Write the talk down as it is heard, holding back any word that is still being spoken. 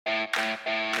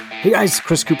Hey guys,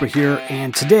 Chris Cooper here,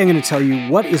 and today I'm going to tell you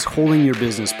what is holding your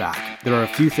business back. There are a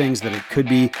few things that it could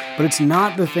be, but it's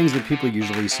not the things that people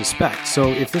usually suspect. So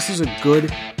if this is a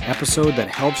good episode that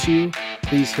helps you,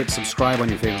 please hit subscribe on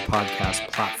your favorite podcast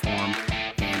platform,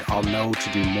 and I'll know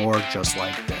to do more just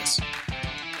like this.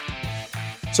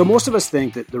 So most of us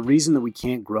think that the reason that we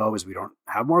can't grow is we don't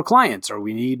have more clients or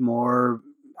we need more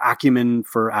acumen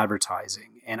for advertising.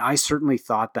 And I certainly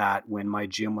thought that when my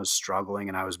gym was struggling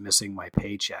and I was missing my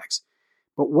paychecks.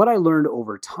 But what I learned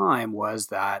over time was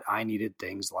that I needed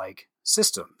things like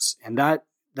systems. And that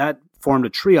formed a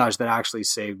triage that actually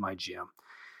saved my gym.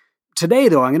 Today,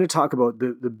 though, I'm going to talk about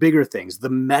the bigger things, the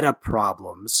meta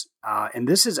problems. And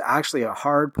this is actually a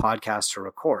hard podcast to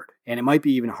record. And it might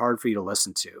be even hard for you to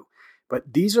listen to.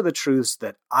 But these are the truths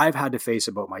that I've had to face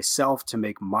about myself to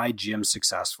make my gym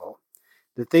successful.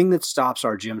 The thing that stops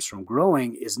our gyms from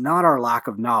growing is not our lack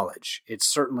of knowledge. It's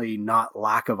certainly not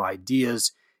lack of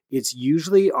ideas. It's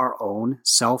usually our own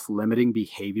self-limiting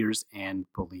behaviors and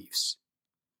beliefs.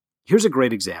 Here's a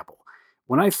great example.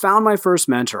 When I found my first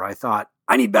mentor, I thought,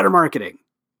 I need better marketing.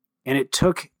 And it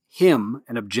took him,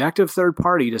 an objective third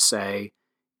party, to say,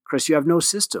 Chris, you have no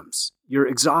systems. You're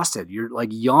exhausted. You're like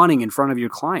yawning in front of your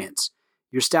clients.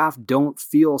 Your staff don't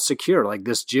feel secure, like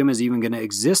this gym is even going to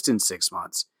exist in 6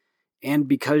 months. And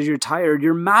because you're tired,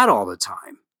 you're mad all the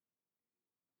time.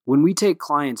 When we take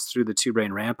clients through the Two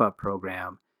Brain Ramp Up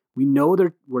program, we know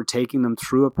that we're taking them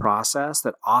through a process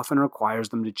that often requires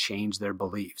them to change their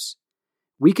beliefs.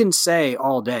 We can say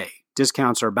all day,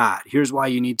 discounts are bad. Here's why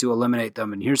you need to eliminate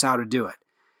them, and here's how to do it.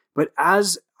 But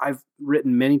as I've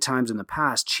written many times in the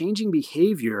past, changing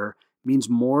behavior means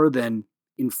more than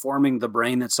informing the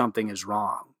brain that something is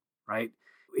wrong, right?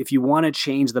 If you want to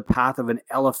change the path of an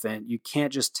elephant, you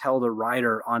can't just tell the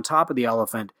rider on top of the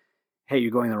elephant, hey, you're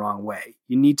going the wrong way.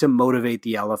 You need to motivate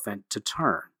the elephant to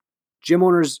turn. Gym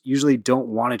owners usually don't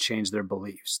want to change their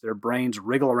beliefs. Their brains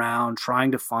wriggle around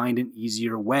trying to find an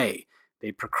easier way.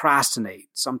 They procrastinate.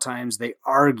 Sometimes they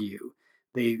argue.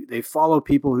 They follow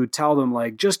people who tell them,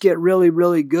 like, just get really,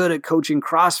 really good at coaching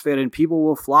CrossFit and people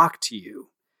will flock to you.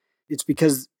 It's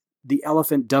because the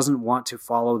elephant doesn't want to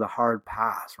follow the hard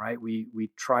path, right?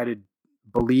 We try to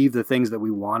believe the things that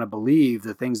we want to believe,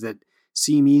 the things that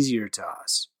seem easier to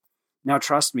us. Now,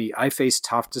 trust me, I face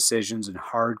tough decisions and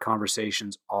hard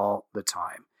conversations all the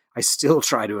time. I still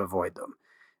try to avoid them.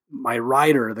 My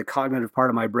rider, the cognitive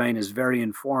part of my brain, is very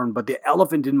informed, but the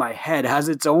elephant in my head has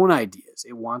its own ideas.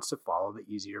 It wants to follow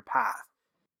the easier path.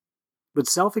 But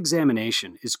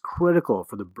self-examination is critical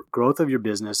for the growth of your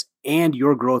business and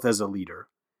your growth as a leader.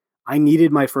 I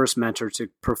needed my first mentor to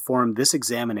perform this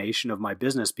examination of my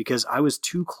business because I was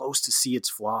too close to see its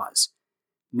flaws.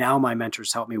 Now my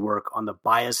mentors help me work on the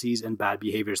biases and bad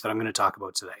behaviors that I'm going to talk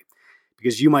about today,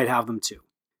 because you might have them too.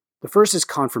 The first is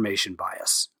confirmation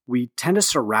bias. We tend to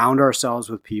surround ourselves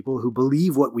with people who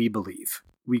believe what we believe.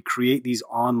 We create these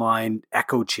online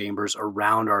echo chambers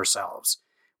around ourselves.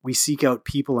 We seek out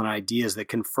people and ideas that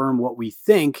confirm what we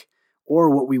think or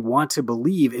what we want to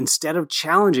believe instead of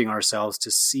challenging ourselves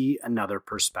to see another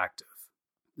perspective.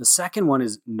 The second one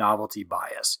is novelty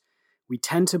bias. We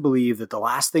tend to believe that the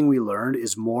last thing we learned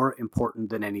is more important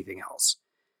than anything else.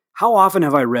 How often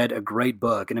have I read a great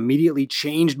book and immediately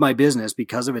changed my business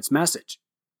because of its message?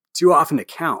 Too often to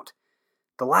count.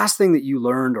 The last thing that you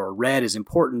learned or read is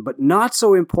important, but not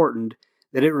so important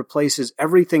that it replaces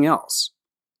everything else.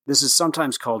 This is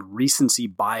sometimes called recency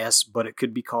bias, but it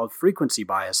could be called frequency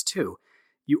bias too.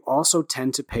 You also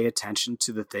tend to pay attention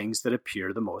to the things that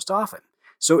appear the most often.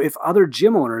 So if other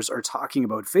gym owners are talking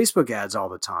about Facebook ads all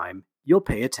the time, you'll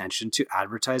pay attention to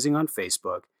advertising on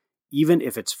Facebook, even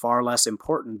if it's far less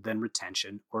important than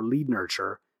retention or lead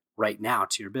nurture right now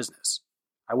to your business.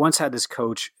 I once had this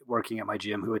coach working at my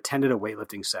gym who attended a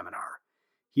weightlifting seminar.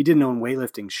 He didn't own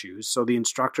weightlifting shoes, so the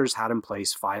instructors had him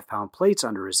place 5-pound plates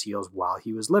under his heels while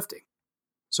he was lifting.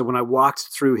 So when I walked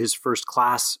through his first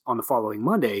class on the following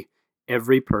Monday,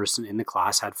 every person in the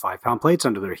class had 5-pound plates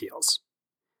under their heels.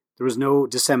 There was no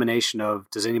dissemination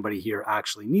of, does anybody here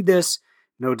actually need this?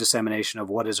 No dissemination of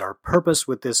what is our purpose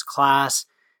with this class?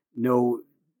 No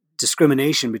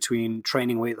discrimination between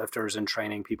training weightlifters and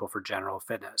training people for general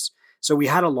fitness. So we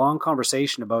had a long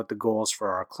conversation about the goals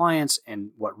for our clients and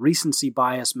what recency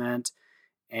bias meant.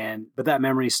 But that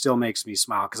memory still makes me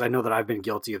smile because I know that I've been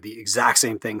guilty of the exact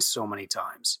same thing so many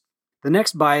times. The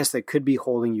next bias that could be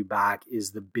holding you back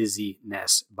is the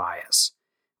busyness bias.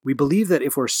 We believe that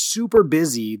if we're super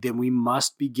busy, then we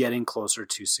must be getting closer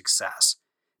to success.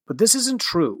 But this isn't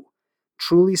true.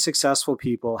 Truly successful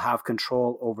people have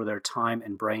control over their time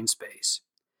and brain space.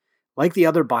 Like the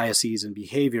other biases and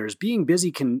behaviors, being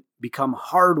busy can become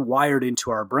hardwired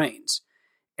into our brains.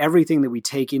 Everything that we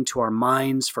take into our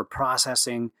minds for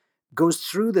processing goes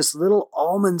through this little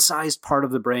almond-sized part of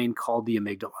the brain called the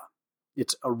amygdala.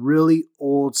 It's a really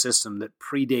old system that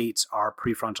predates our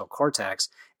prefrontal cortex,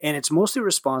 and it's mostly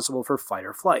responsible for fight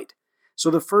or flight.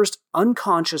 So the first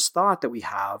unconscious thought that we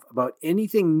have about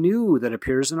anything new that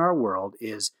appears in our world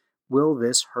is, will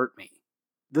this hurt me?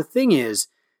 The thing is,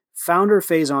 founder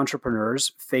phase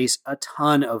entrepreneurs face a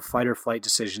ton of fight or flight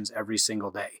decisions every single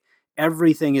day.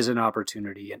 Everything is an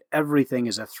opportunity and everything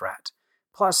is a threat.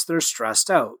 Plus, they're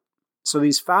stressed out. So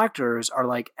these factors are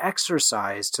like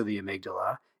exercise to the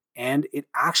amygdala, and it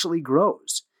actually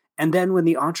grows. And then when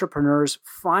the entrepreneurs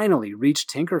finally reach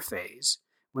tinker phase,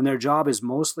 when their job is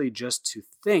mostly just to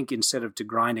think instead of to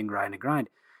grind and grind and grind,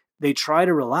 they try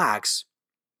to relax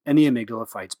and the amygdala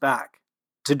fights back.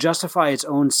 To justify its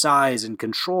own size and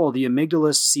control, the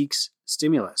amygdala seeks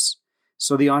stimulus.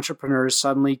 So the entrepreneurs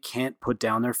suddenly can't put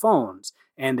down their phones,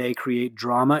 and they create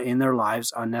drama in their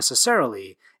lives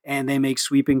unnecessarily, and they make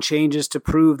sweeping changes to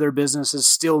prove their businesses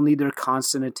still need their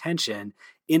constant attention.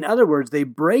 In other words, they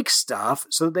break stuff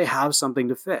so that they have something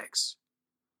to fix.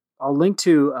 I'll link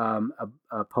to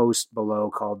a post below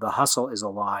called "The Hustle is a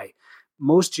Lie."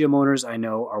 Most gym owners I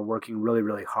know are working really,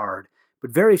 really hard,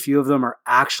 but very few of them are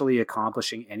actually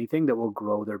accomplishing anything that will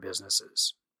grow their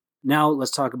businesses. Now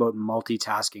let's talk about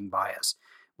multitasking bias.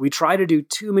 We try to do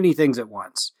too many things at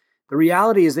once. The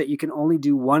reality is that you can only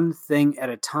do one thing at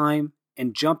a time,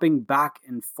 and jumping back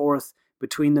and forth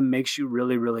between them makes you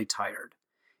really, really tired.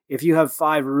 If you have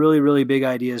 5 really, really big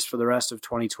ideas for the rest of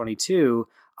 2022,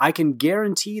 I can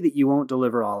guarantee that you won't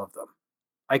deliver all of them.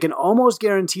 I can almost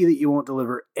guarantee that you won't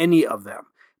deliver any of them.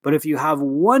 But if you have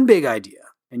one big idea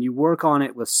and you work on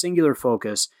it with singular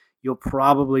focus, you'll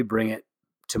probably bring it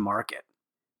to market.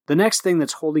 The next thing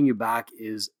that's holding you back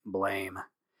is blame.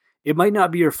 It might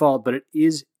not be your fault, but it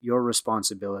is your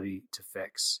responsibility to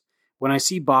fix. When I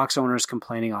see box owners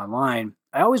complaining online,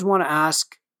 I always want to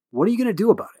ask, what are you going to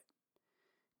do about it?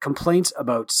 Complaints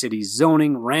about city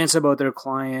zoning, rants about their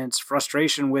clients,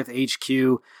 frustration with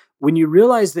HQ. When you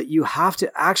realize that you have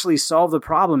to actually solve the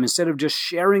problem instead of just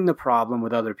sharing the problem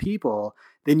with other people,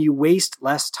 then you waste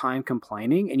less time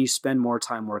complaining and you spend more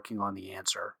time working on the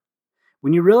answer.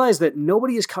 When you realize that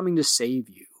nobody is coming to save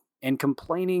you and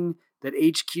complaining that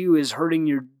HQ is hurting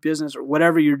your business or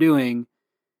whatever you're doing,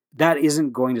 that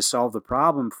isn't going to solve the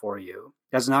problem for you.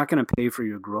 That's not going to pay for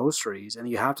your groceries, and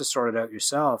you have to sort it out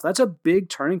yourself. That's a big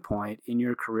turning point in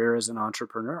your career as an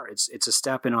entrepreneur. It's a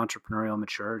step in entrepreneurial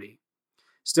maturity.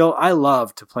 Still, I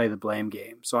love to play the blame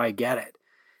game, so I get it.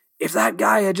 If that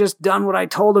guy had just done what I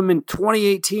told him in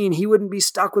 2018, he wouldn't be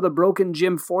stuck with a broken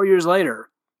gym 4 years later.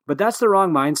 But that's the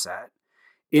wrong mindset.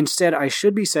 Instead, I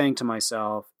should be saying to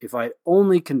myself, if I'd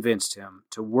only convinced him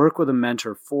to work with a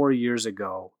mentor 4 years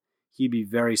ago, he'd be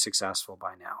very successful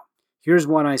by now. Here's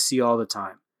one I see all the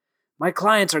time. My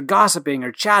clients are gossiping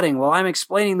or chatting while I'm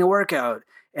explaining the workout,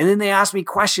 and then they ask me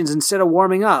questions instead of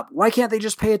warming up. Why can't they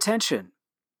just pay attention?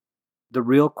 The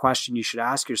real question you should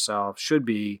ask yourself should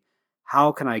be,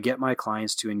 how can I get my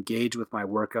clients to engage with my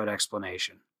workout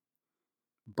explanation?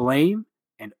 Blame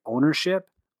and ownership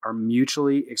are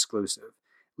mutually exclusive.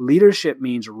 Leadership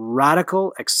means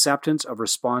radical acceptance of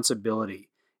responsibility.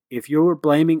 If you're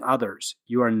blaming others,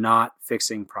 you are not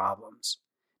fixing problems.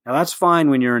 Now that's fine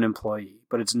when you're an employee,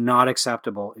 but it's not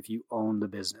acceptable if you own the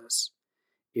business.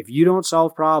 If you don't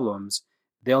solve problems,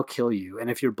 they'll kill you. And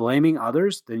if you're blaming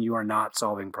others, then you are not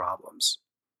solving problems.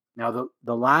 Now,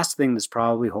 the last thing that's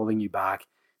probably holding you back,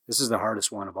 this is the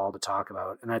hardest one of all to talk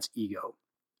about, and that's ego.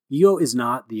 Ego is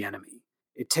not the enemy.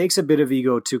 It takes a bit of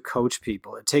ego to coach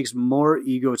people. It takes more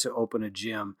ego to open a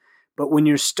gym. But when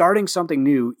you're starting something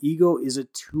new, ego is a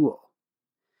tool.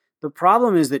 The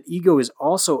problem is that ego is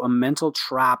also a mental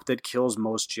trap that kills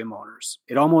most gym owners.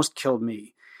 It almost killed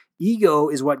me. Ego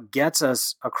is what gets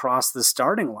us across the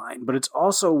starting line, but it's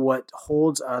also what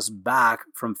holds us back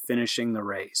from finishing the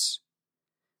race.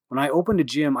 When I opened a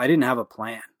gym, I didn't have a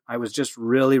plan. I was just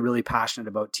really, really passionate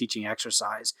about teaching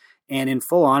exercise. And in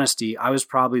full honesty, I was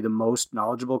probably the most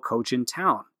knowledgeable coach in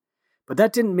town. But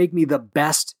that didn't make me the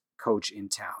best coach in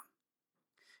town.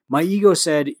 My ego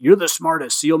said, you're the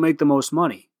smartest, so you'll make the most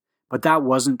money. But that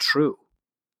wasn't true.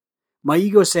 My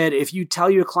ego said, if you tell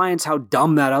your clients how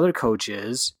dumb that other coach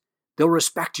is, they'll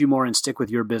respect you more and stick with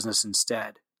your business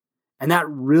instead. And that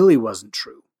really wasn't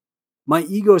true. My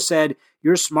ego said,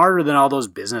 you're smarter than all those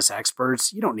business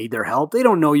experts. You don't need their help. They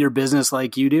don't know your business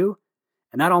like you do.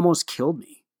 And that almost killed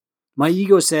me. My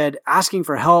ego said, asking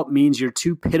for help means you're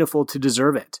too pitiful to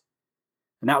deserve it.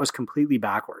 And that was completely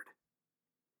backward.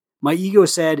 My ego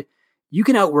said, You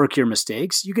can outwork your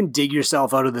mistakes. You can dig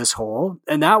yourself out of this hole.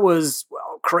 And that was,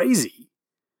 well, crazy.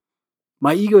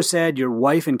 My ego said your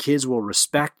wife and kids will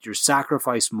respect your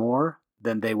sacrifice more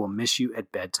than they will miss you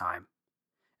at bedtime.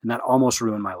 And that almost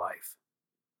ruined my life.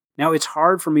 Now, it's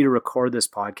hard for me to record this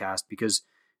podcast because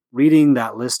reading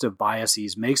that list of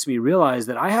biases makes me realize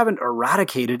that I haven't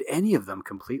eradicated any of them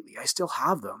completely. I still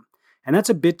have them. And that's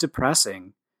a bit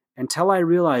depressing until I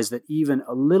realize that even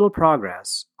a little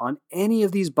progress on any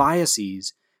of these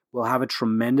biases will have a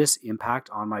tremendous impact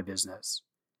on my business.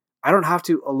 I don't have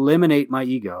to eliminate my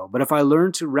ego, but if I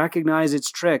learn to recognize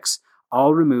its tricks,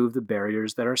 I'll remove the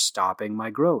barriers that are stopping my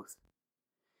growth.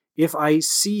 If I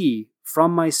see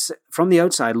from the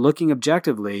outside, looking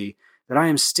objectively, that I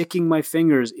am sticking my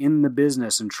fingers in the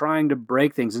business and trying to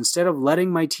break things instead of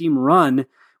letting my team run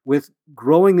with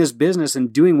growing this business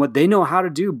and doing what they know how to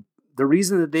do, the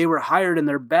reason that they were hired and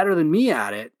they're better than me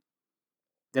at it,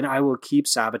 then I will keep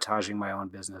sabotaging my own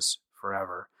business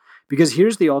forever. Because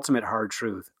here's the ultimate hard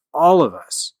truth. All of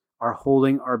us are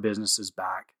holding our businesses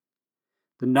back.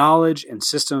 The knowledge and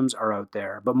systems are out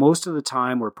there, but most of the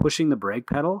time we're pushing the brake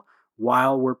pedal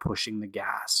while we're pushing the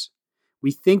gas.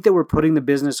 We think that we're putting the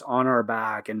business on our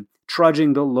back and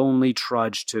trudging the lonely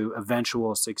trudge to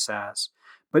eventual success.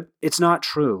 But it's not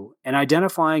true. And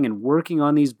identifying and working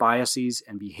on these biases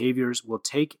and behaviors will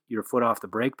take your foot off the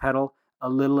brake pedal a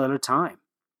little at a time.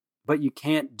 But you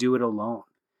can't do it alone.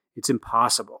 It's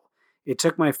impossible. It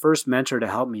took my first mentor to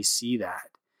help me see that.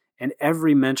 And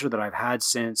every mentor that I've had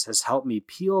since has helped me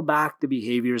peel back the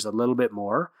behaviors a little bit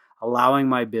more, allowing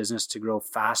my business to grow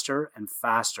faster and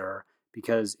faster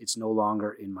because it's no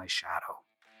longer in my shadow.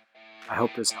 I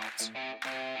hope this helps.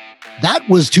 That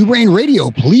was Two Brain Radio.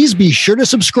 Please be sure to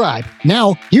subscribe.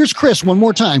 Now, here's Chris one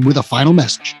more time with a final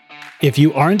message. If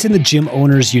you aren't in the Gym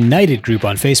Owners United group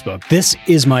on Facebook, this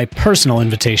is my personal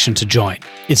invitation to join.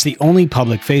 It's the only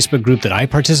public Facebook group that I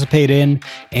participate in,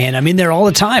 and I'm in there all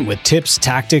the time with tips,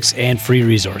 tactics, and free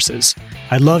resources.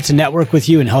 I'd love to network with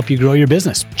you and help you grow your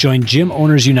business. Join Gym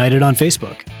Owners United on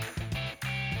Facebook.